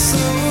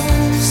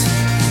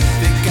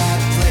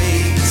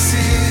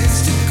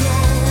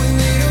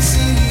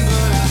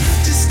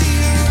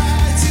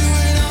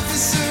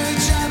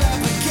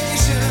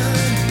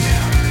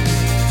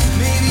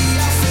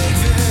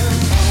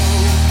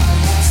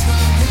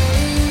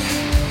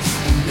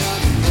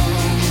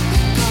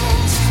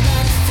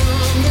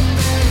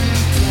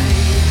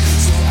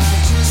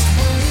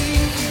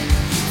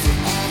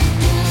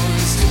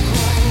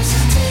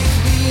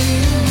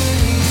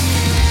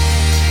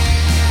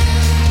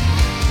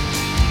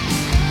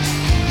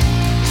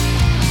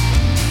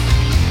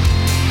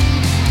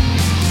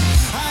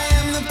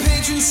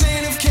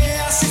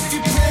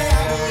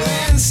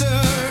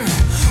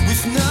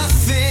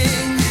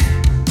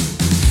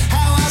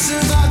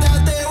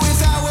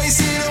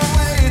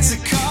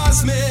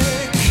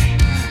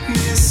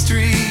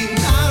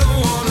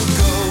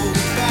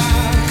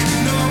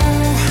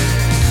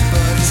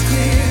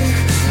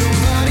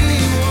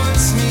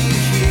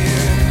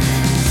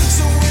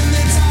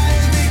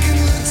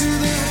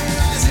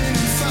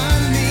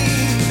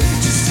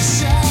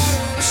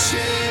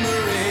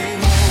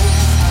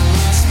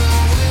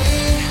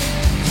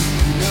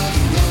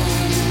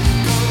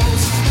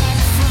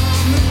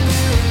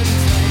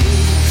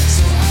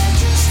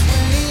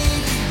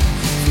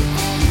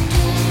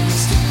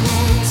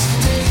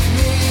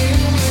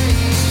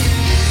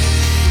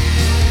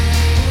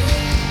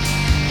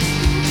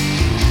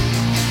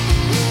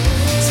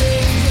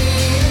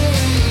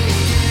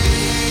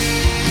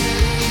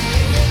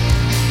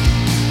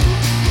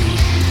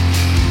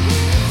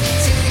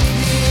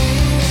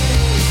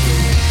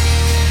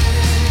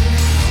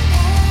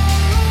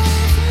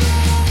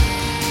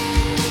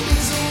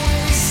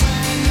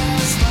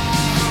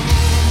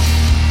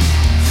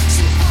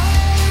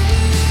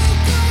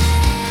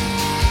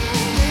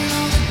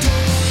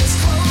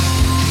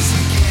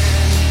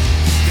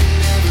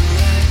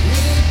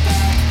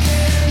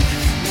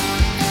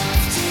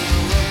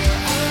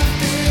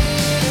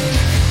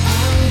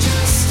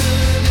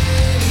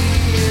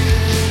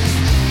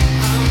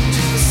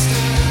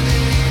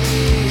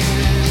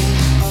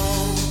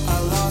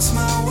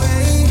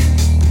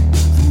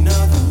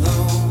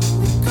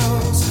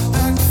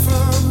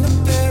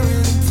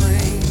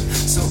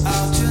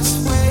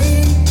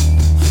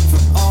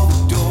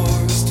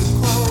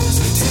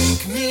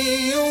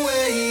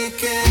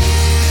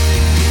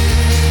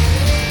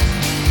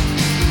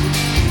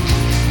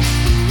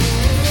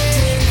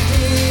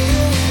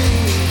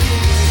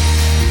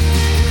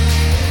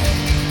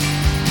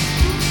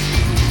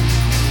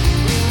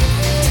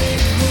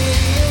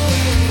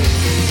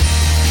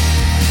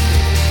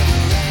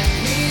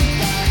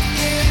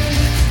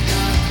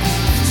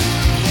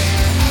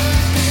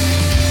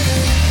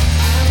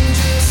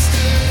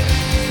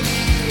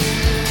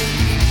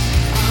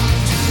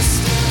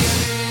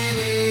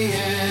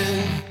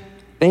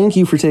Thank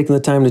you for taking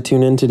the time to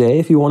tune in today.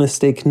 If you want to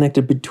stay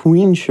connected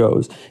between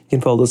shows, you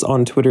can follow us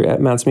on Twitter at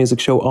Matt's Music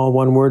Show, all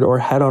one word, or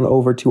head on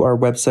over to our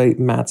website,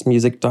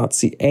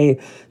 mattsmusic.ca,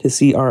 to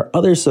see our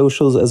other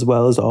socials as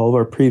well as all of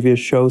our previous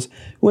shows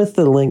with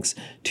the links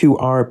to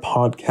our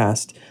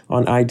podcast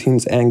on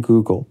iTunes and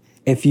Google.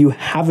 If you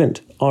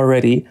haven't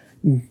already,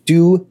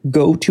 do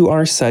go to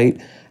our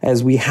site,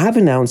 as we have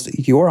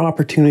announced your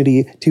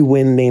opportunity to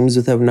win Names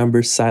Without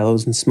Numbers,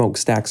 Silos, and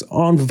Smokestacks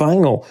on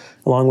vinyl,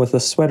 along with a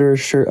sweater or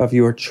shirt of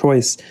your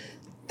choice.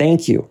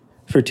 Thank you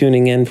for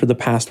tuning in for the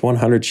past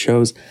 100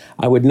 shows.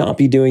 I would not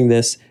be doing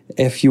this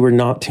if you were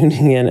not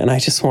tuning in, and I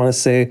just want to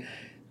say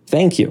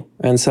thank you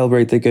and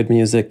celebrate the good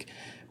music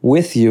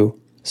with you.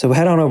 So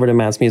head on over to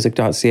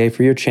mattsmusic.ca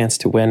for your chance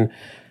to win.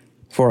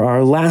 For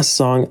our last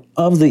song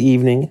of the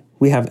evening,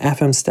 we have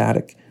FM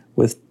Static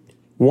with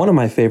one of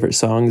my favorite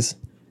songs,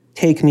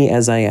 Take Me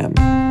As I Am.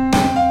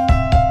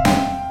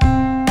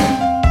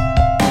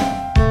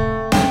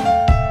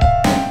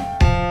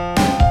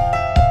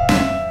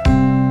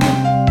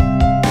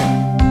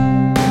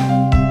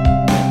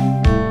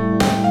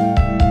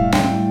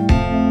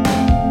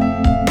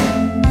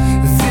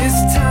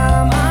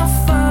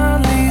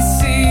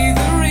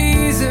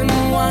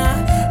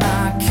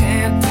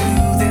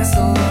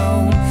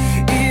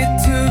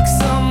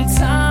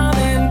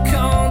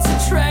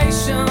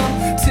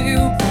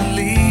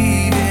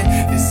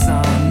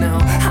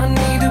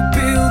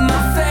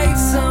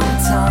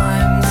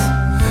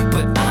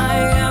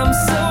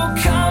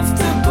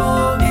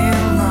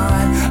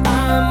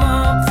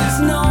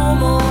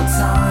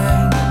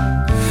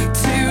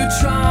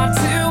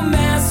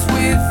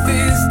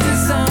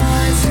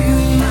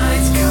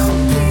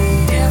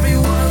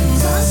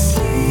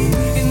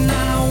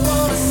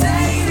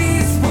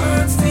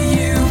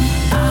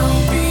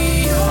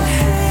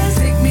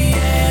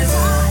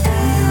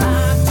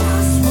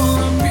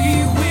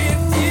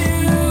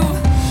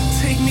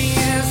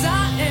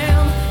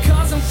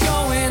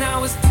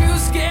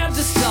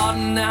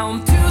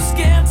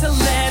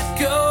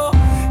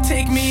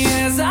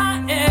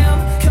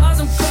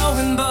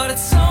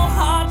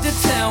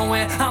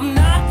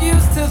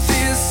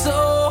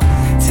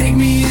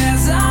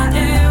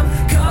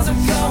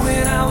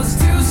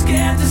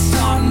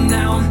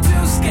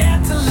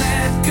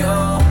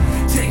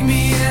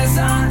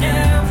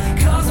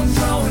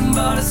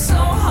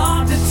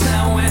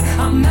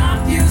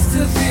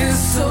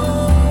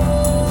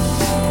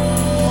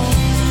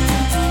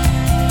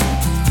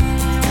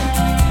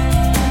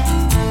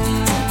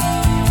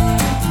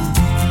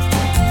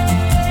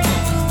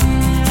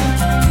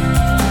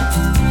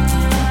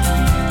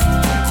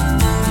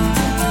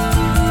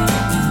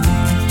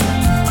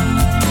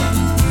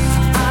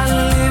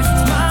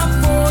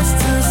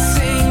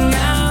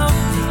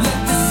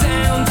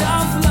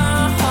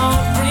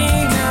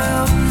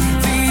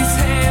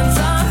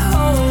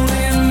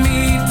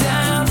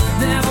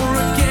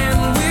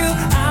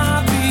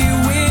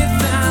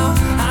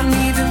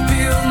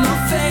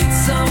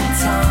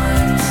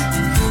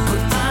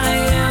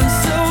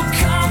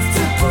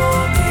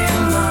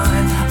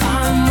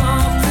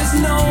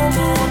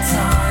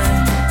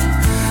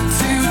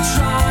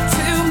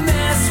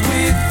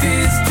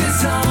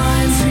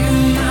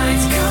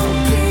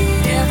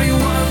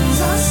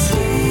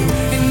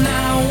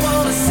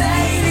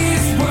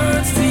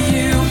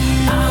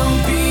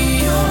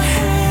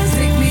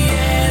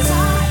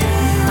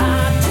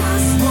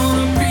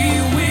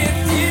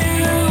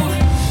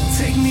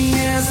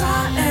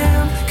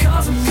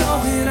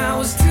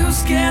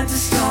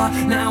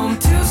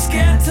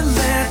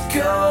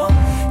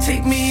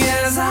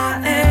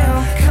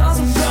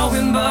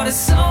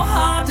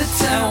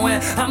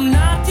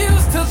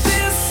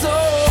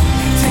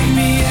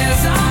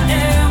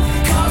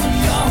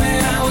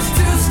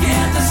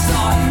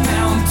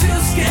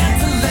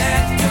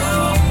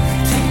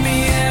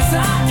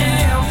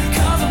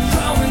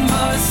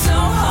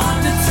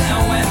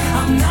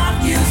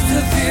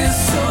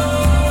 This